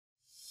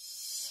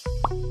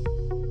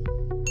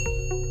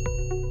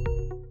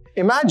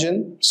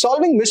Imagine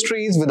solving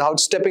mysteries without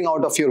stepping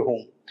out of your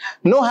home.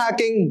 No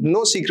hacking,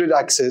 no secret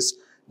access,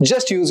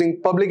 just using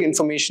public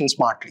information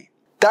smartly.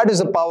 That is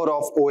the power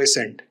of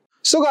OSINT.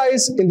 So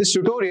guys, in this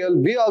tutorial,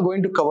 we are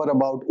going to cover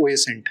about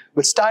OSINT,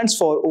 which stands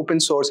for Open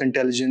Source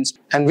Intelligence,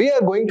 and we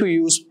are going to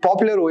use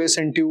popular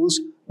OSINT tools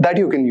that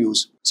you can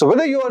use. So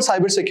whether you are a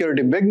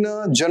cybersecurity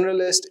beginner,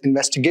 generalist,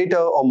 investigator,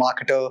 or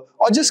marketer,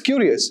 or just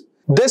curious,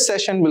 this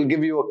session will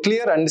give you a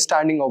clear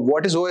understanding of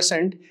what is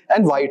OSINT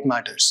and why it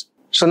matters.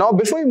 So now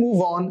before we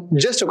move on,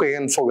 just a quick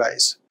info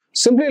guys.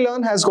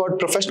 Simplilearn has got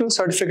professional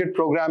certificate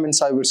program in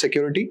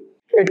cybersecurity.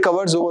 It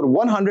covers over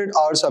 100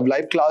 hours of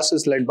live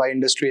classes led by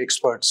industry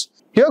experts.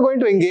 You are going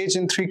to engage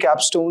in 3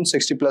 capstone,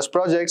 60+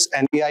 projects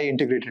and AI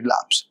integrated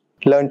labs.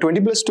 Learn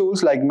 20+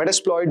 tools like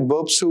Metasploit,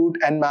 BeautifulSoup,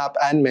 Nmap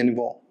and many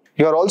more.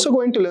 You are also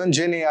going to learn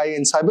Gen AI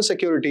in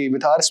cybersecurity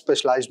with our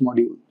specialized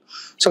module.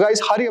 So guys,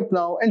 hurry up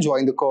now and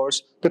join the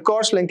course. The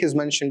course link is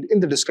mentioned in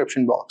the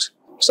description box.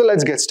 So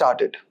let's get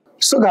started.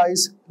 So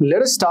guys,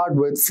 let us start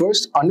with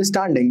first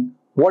understanding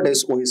what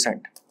is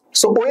OSINT.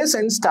 So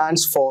OSINT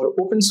stands for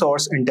Open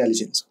Source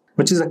Intelligence,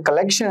 which is a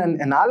collection and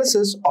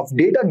analysis of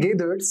data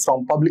gathered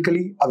from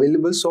publicly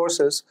available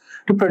sources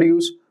to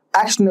produce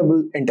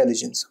actionable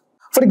intelligence.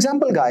 For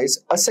example, guys,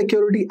 a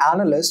security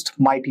analyst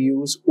might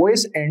use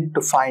OSINT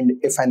to find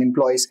if an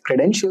employee's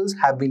credentials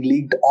have been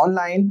leaked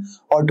online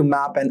or to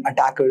map an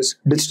attacker's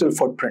digital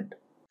footprint.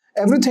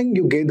 Everything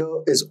you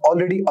gather is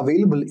already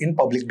available in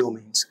public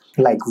domains,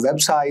 like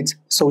websites,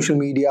 social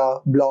media,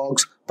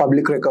 blogs,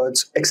 public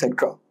records,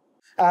 etc.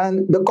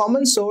 And the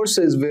common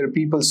sources where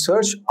people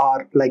search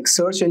are like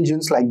search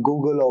engines like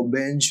Google or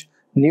Bing,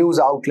 news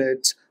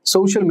outlets,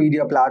 social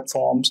media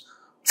platforms,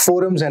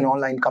 forums and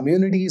online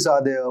communities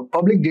are there,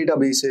 public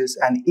databases,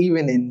 and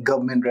even in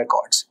government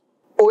records.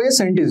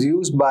 OSINT is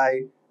used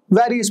by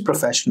various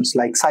professions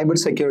like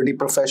cybersecurity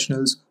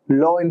professionals,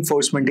 law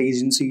enforcement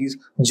agencies,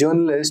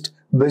 journalists,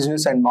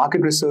 business and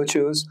market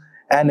researchers,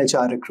 and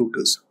HR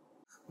recruiters.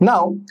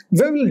 Now,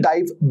 we will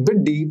dive a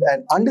bit deep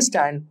and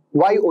understand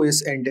why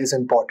OSINT is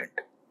important.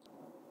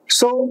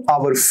 So,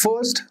 our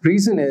first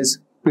reason is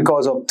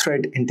because of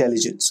threat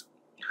intelligence.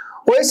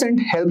 OSINT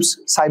helps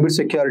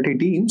cybersecurity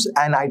teams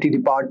and IT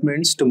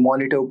departments to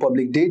monitor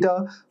public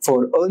data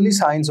for early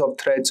signs of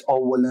threats or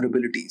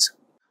vulnerabilities.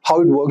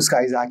 How it works,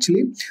 guys,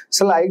 actually.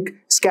 So like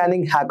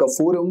scanning hacker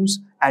forums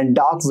and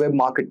dark web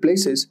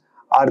marketplaces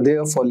are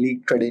there for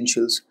leaked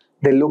credentials.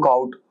 They look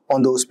out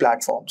on those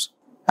platforms.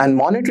 And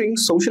monitoring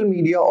social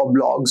media or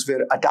blogs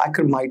where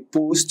attacker might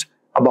post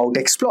about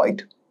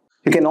exploit.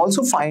 You can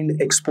also find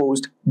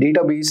exposed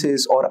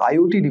databases or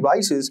IoT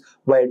devices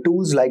via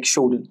tools like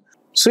Shodan.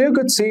 So you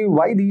could see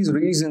why these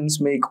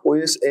reasons make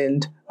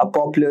OSINT a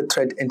popular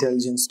threat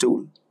intelligence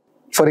tool.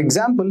 For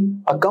example,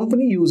 a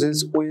company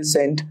uses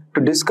OSINT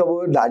to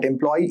discover that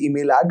employee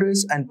email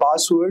address and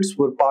passwords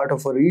were part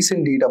of a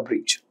recent data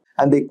breach,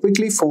 and they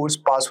quickly force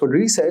password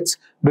resets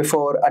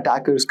before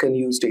attackers can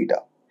use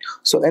data.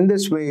 So in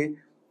this way,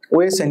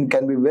 OSINT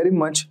can be very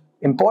much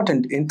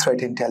important in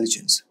threat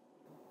intelligence.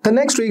 The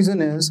next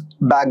reason is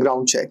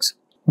background checks.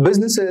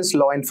 Businesses,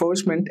 law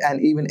enforcement, and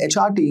even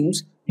HR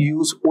teams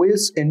use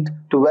OSINT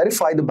to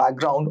verify the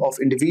background of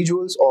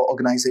individuals or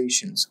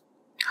organizations.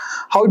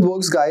 How it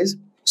works, guys?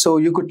 So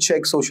you could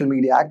check social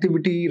media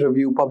activity,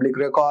 review public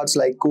records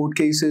like court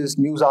cases,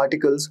 news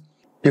articles.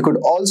 You could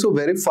also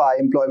verify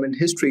employment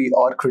history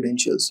or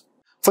credentials.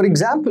 For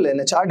example, an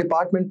HR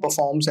department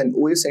performs an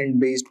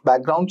OSINT-based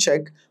background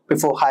check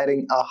before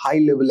hiring a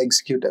high-level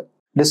executive,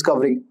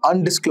 discovering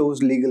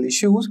undisclosed legal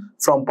issues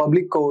from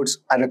public courts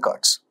and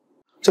records.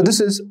 So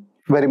this is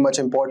very much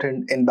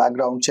important in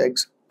background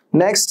checks.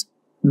 Next,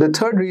 the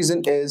third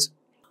reason is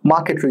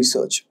market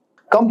research.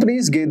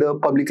 Companies gather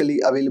publicly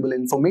available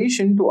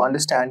information to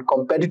understand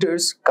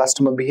competitors,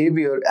 customer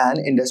behavior, and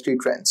industry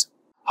trends.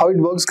 How it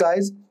works,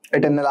 guys?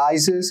 It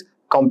analyzes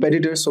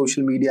competitors'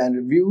 social media and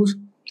reviews.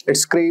 It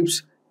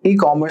scrapes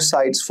e-commerce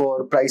sites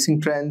for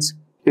pricing trends.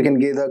 You can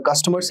gather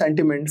customer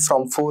sentiment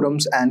from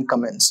forums and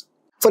comments.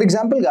 For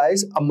example,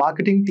 guys, a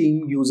marketing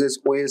team uses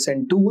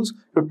OSINT tools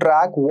to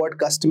track what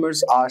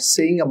customers are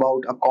saying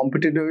about a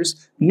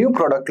competitor's new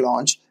product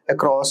launch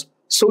across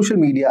social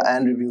media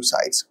and review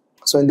sites.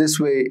 So in this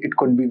way, it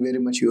could be very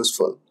much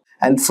useful.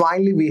 And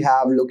finally, we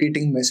have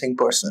locating missing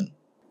person.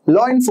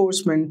 Law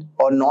enforcement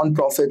or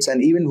non-profits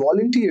and even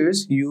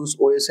volunteers use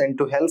OSINT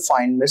to help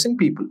find missing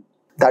people.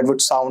 That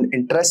would sound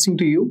interesting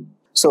to you.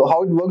 So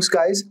how it works,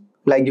 guys?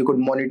 Like you could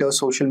monitor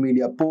social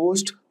media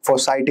posts for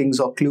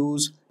sightings or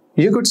clues.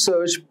 You could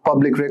search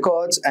public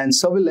records and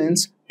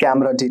surveillance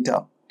camera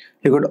data.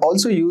 You could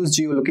also use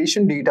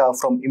geolocation data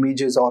from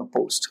images or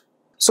posts.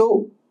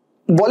 So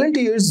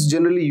volunteers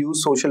generally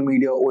use social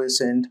media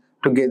OSINT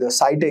to gather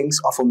sightings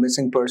of a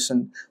missing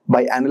person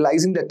by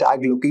analyzing the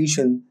tag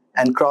location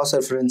and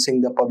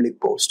cross-referencing the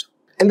public post.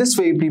 In this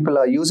way, people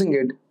are using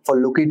it for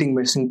locating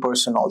missing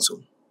person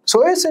also. So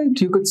OSINT,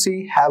 you could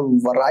see, have a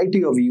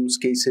variety of use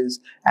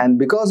cases, and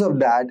because of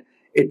that,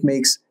 it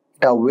makes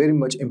it a very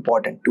much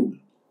important tool.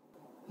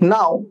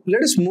 Now,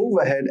 let us move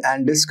ahead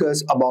and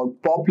discuss about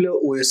popular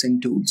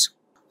OSINT tools.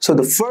 So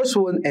the first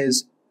one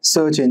is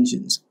search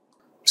engines.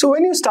 So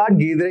when you start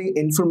gathering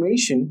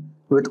information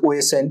with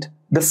OSINT,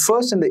 the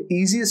first and the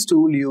easiest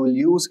tool you will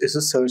use is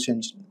a search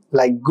engine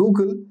like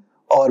Google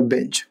or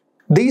Bing.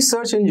 These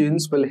search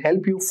engines will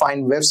help you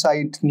find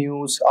website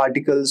news,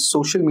 articles,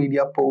 social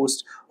media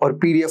posts, or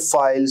PDF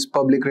files,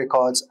 public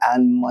records,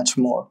 and much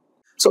more.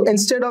 So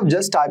instead of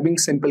just typing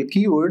simple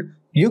keyword,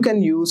 you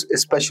can use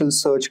special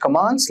search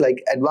commands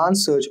like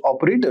advanced search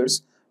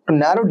operators to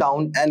narrow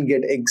down and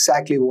get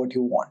exactly what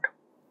you want.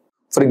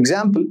 For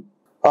example,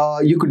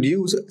 you could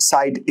use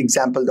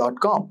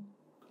siteexample.com.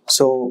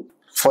 So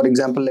for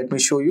example, let me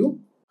show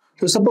you.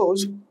 So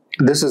suppose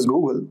this is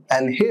Google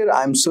and here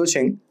I'm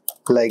searching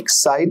like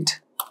site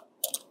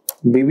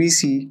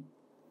bbc.com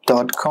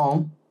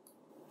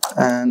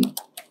and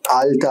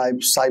I'll type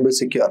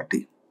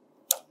cybersecurity.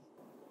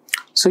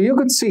 So you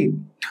could see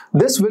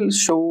this will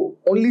show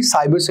only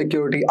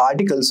cybersecurity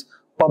articles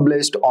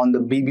published on the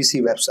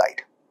BBC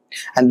website.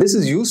 And this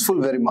is useful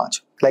very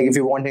much. Like if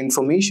you want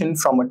information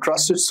from a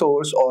trusted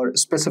source or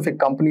specific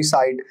company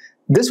site,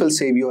 this will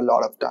save you a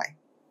lot of time.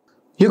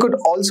 You could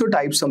also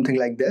type something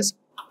like this.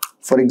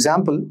 For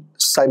example,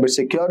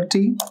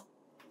 cybersecurity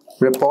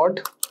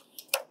report,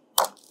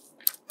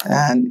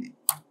 and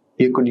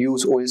you could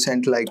use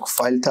OSINT like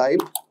file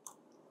type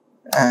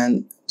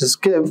and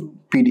just give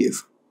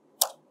PDF.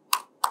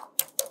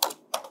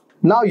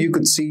 Now you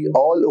could see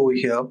all over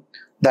here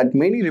that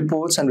many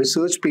reports and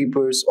research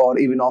papers or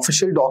even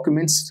official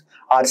documents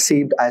are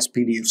saved as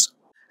PDFs.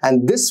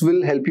 And this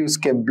will help you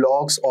skip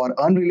blogs or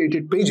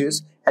unrelated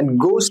pages and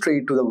go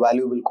straight to the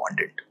valuable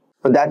content.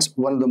 But that's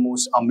one of the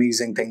most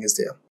amazing things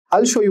there.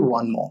 I'll show you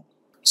one more.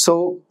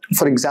 So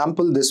for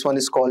example, this one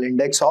is called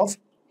index of.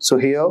 So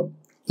here,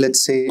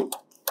 let's say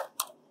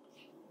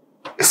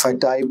if I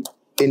type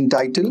in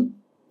title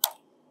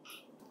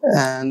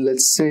and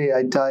let's say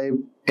I type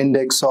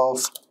index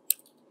of,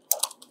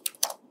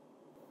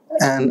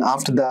 and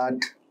after that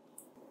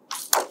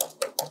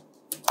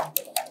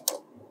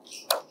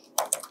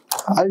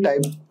I'll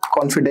type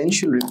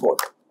confidential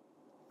report.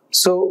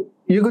 So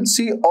you could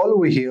see all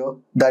over here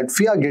that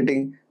we are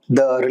getting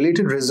the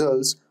related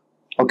results.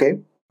 Okay,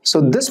 so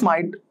this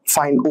might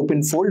find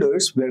open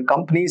folders where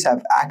companies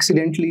have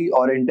accidentally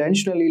or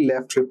intentionally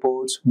left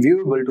reports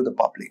viewable to the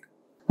public.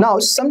 Now,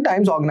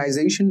 sometimes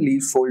organizations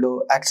leave folder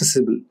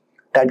accessible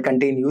that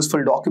contain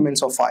useful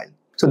documents or file.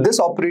 So this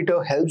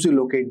operator helps you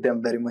locate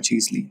them very much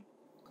easily.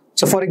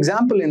 So for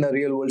example, in a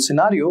real world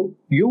scenario,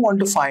 you want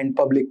to find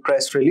public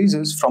press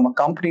releases from a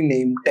company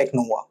named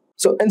Technova.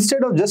 So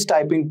instead of just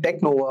typing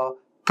Technova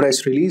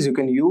press release, you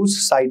can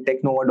use site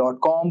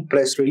technova.com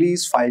press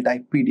release file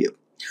type PDF.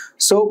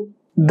 So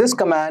this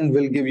command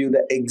will give you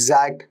the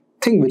exact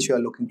thing which you are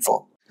looking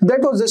for.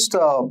 That was just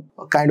a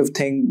kind of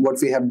thing what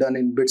we have done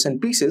in bits and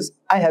pieces.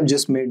 I have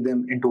just made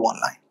them into one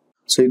line.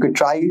 So you could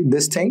try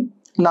this thing.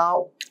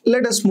 Now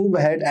let us move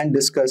ahead and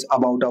discuss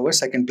about our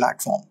second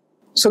platform.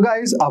 So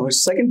guys, our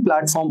second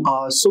platform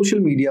are social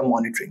media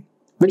monitoring,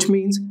 which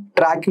means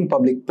tracking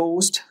public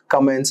posts,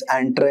 comments,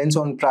 and trends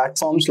on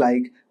platforms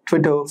like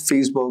Twitter,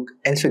 Facebook,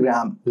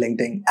 Instagram,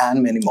 LinkedIn,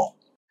 and many more.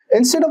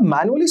 Instead of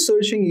manually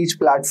searching each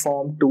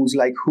platform, tools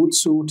like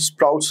Hootsuite,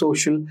 Sprout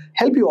Social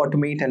help you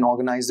automate and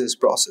organize this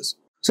process.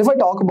 So if I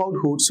talk about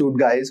Hootsuite,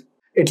 guys,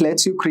 it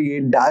lets you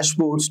create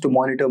dashboards to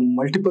monitor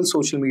multiple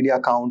social media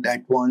accounts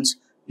at once.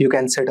 You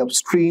can set up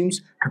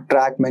streams to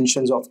track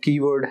mentions of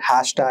keyword,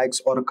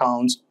 hashtags, or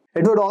accounts.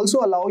 It would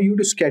also allow you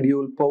to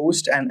schedule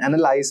posts and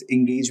analyze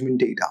engagement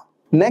data.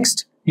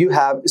 Next, you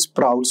have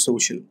Sprout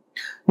Social.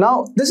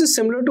 Now, this is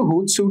similar to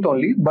Hootsuite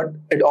only, but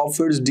it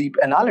offers deep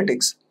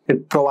analytics.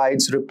 It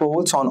provides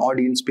reports on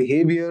audience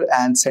behavior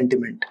and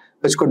sentiment,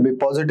 which could be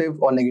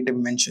positive or negative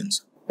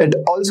mentions. It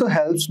also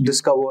helps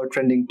discover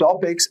trending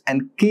topics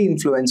and key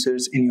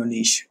influencers in your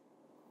niche.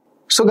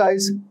 So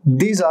guys,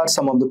 these are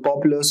some of the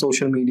popular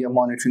social media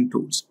monitoring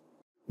tools.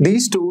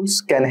 These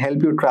tools can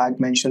help you track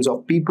mentions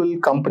of people,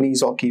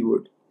 companies, or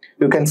keyword.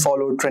 You can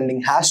follow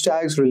trending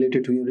hashtags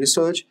related to your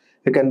research.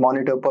 You can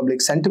monitor public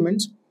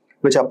sentiments,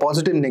 which are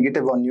positive,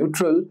 negative, or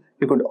neutral.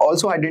 You could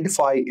also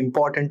identify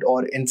important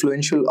or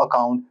influential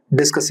account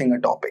discussing a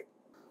topic.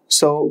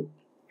 So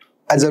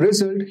as a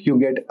result, you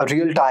get a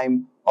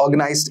real-time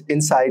organized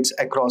insights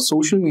across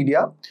social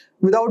media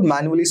without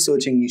manually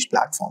searching each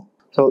platform.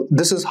 So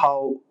this is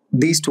how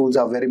these tools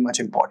are very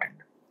much important.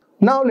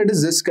 Now let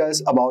us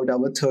discuss about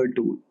our third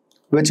tool,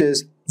 which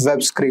is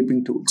web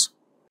scraping tools.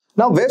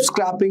 Now web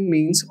scraping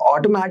means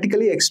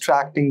automatically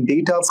extracting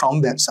data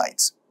from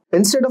websites.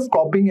 Instead of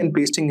copying and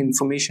pasting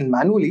information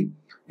manually,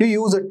 you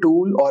use a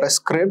tool or a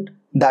script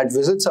that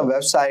visits a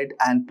website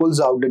and pulls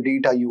out the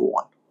data you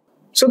want.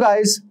 So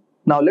guys,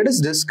 now let us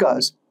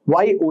discuss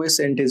why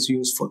OSINT is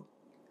useful.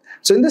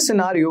 So in this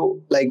scenario,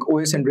 like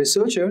OSINT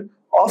researcher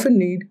often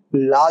need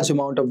large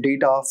amount of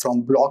data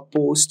from blog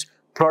posts,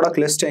 product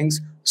listings,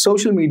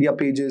 social media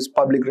pages,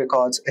 public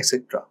records,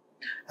 etc.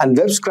 And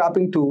web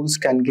scraping tools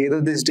can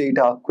gather this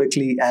data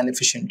quickly and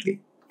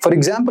efficiently. For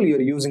example,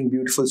 you're using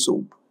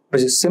BeautifulSoup.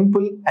 which is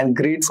simple and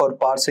great for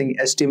parsing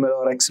HTML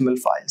or XML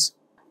files.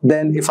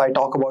 Then if I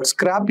talk about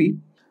Scrappy,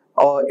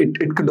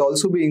 it could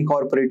also be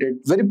incorporated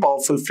very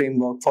powerful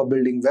framework for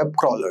building web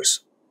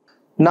crawlers.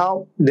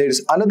 Now there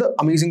is another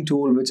amazing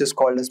tool which is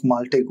called as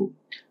Maltego,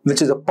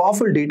 which is a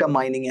powerful data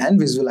mining and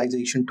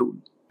visualization tool.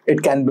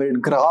 It can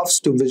build graphs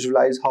to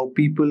visualize how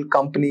people,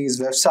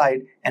 companies,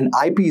 website and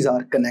IPs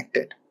are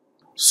connected.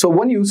 So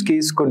one use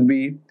case could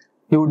be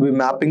you would be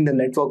mapping the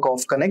network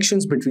of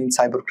connections between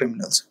cyber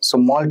criminals. So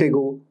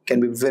Maltego can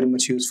be very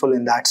much useful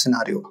in that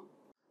scenario.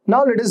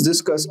 Now let us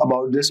discuss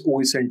about this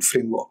OSINT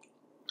framework.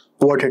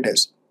 What it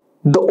is.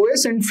 The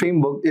OSINT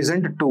framework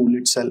isn't a tool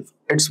itself.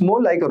 It's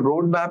more like a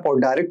roadmap or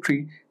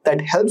directory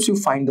that helps you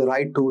find the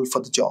right tool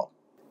for the job.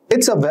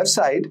 It's a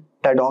website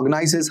that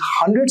organizes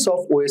hundreds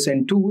of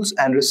OSINT tools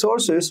and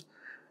resources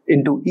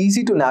into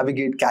easy to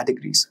navigate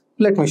categories.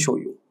 Let me show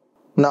you.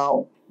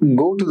 Now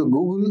go to the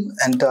Google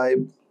and type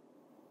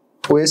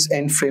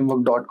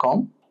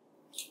osintframework.com.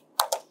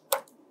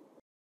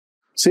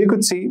 So you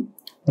could see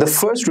the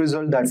first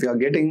result that we are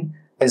getting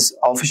is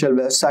official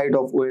website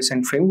of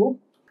OSINT framework.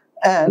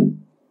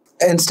 And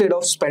instead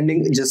of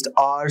spending just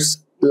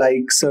hours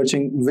like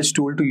searching which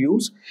tool to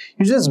use,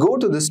 you just go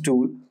to this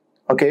tool,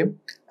 okay?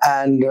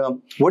 And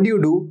what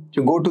do?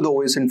 You go to the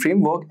OSINT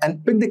framework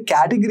and pick the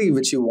category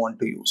which you want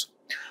to use.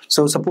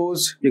 So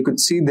suppose you could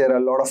see there are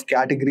a lot of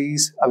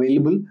categories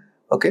available,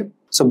 okay?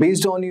 So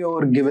based on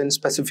your given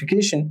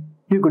specification,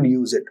 you could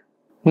use it.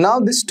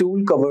 Now this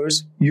tool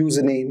covers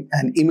username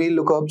and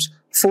email lookups,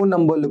 phone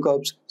number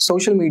lookups,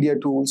 social media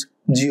tools,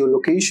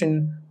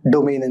 geolocation,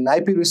 domain and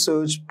IP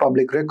research,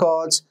 public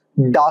records,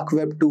 dark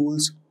web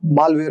tools,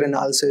 malware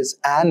analysis,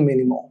 and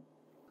many more.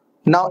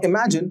 Now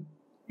imagine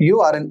you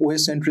are an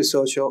OSINT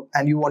researcher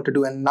and you want to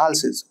do an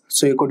analysis.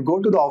 So you could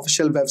go to the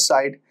official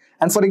website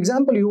and for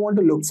example, you want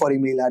to look for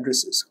email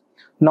addresses.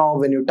 Now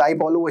when you type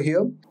all over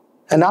here,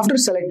 and after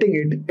selecting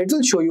it, it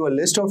will show you a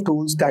list of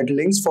tools that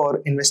links for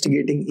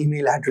investigating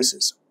email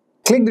addresses.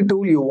 Click the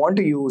tool you want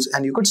to use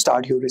and you could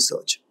start your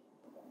research.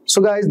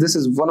 So guys, this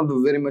is one of the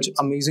very much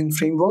amazing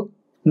framework.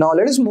 Now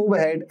let us move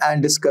ahead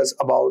and discuss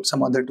about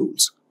some other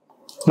tools.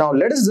 Now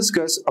let us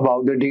discuss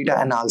about the data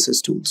analysis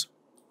tools.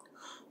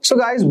 So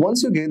guys,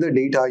 once you gather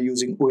data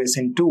using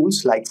OSINT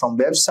tools like from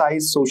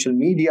websites, social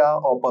media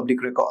or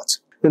public records,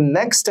 the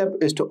next step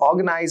is to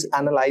organize,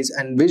 analyze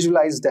and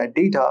visualize that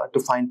data to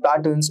find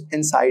patterns,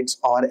 insights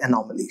or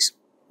anomalies.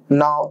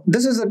 Now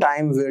this is the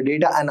time where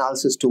data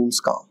analysis tools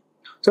come.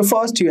 So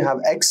first you have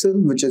Excel,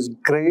 which is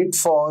great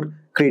for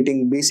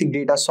creating basic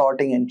data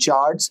sorting and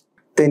charts.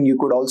 Then you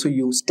could also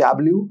use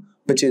Tableau,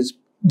 which is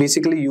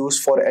basically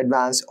used for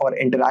advanced or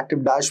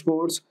interactive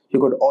dashboards. You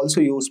could also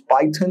use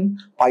Python.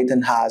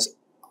 Python has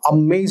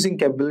amazing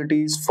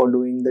capabilities for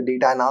doing the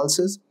data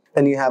analysis.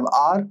 Then you have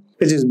R,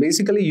 which is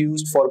basically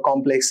used for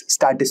complex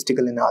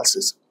statistical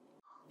analysis.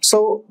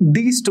 So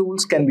these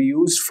tools can be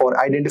used for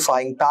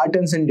identifying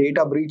patterns in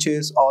data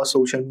breaches or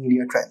social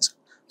media trends.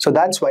 So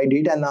that's why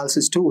data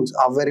analysis tools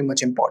are very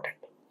much important.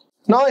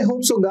 Now I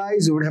hope so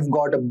guys, you would have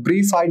got a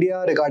brief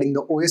idea regarding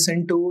the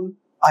OSINT tool.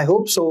 I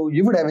hope so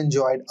you would have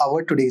enjoyed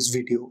our today's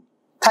video.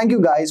 Thank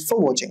you guys for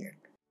watching it.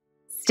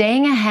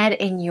 Staying ahead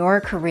in your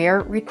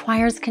career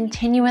requires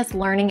continuous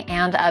learning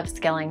and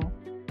upskilling.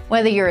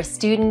 Whether you're a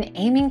student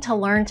aiming to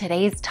learn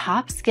today's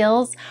top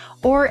skills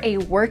or a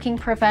working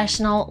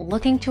professional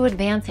looking to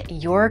advance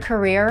your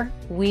career,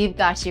 we've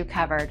got you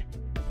covered.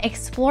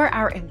 Explore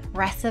our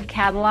impressive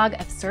catalog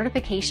of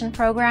certification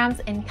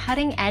programs in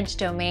cutting-edge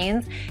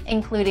domains,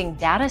 including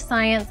data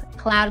science,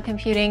 cloud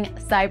computing,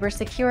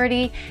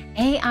 cybersecurity,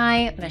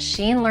 AI,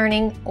 machine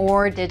learning,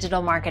 or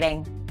digital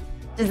marketing.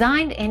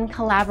 Designed in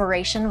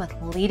collaboration with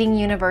leading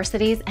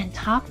universities and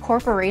top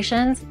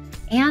corporations,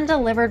 and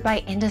delivered by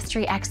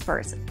industry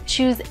experts,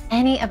 choose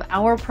any of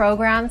our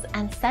programs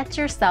and set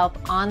yourself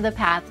on the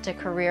path to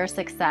career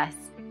success.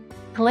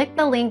 Click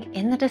the link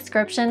in the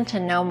description to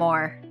know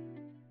more.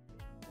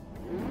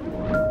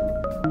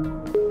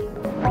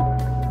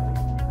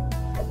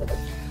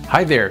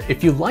 Hi there,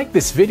 if you like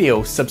this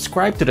video,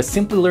 subscribe to the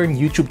Simplilearn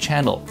YouTube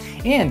channel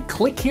and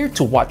click here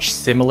to watch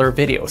similar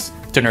videos.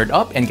 To nerd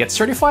up and get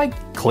certified,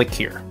 click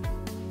here.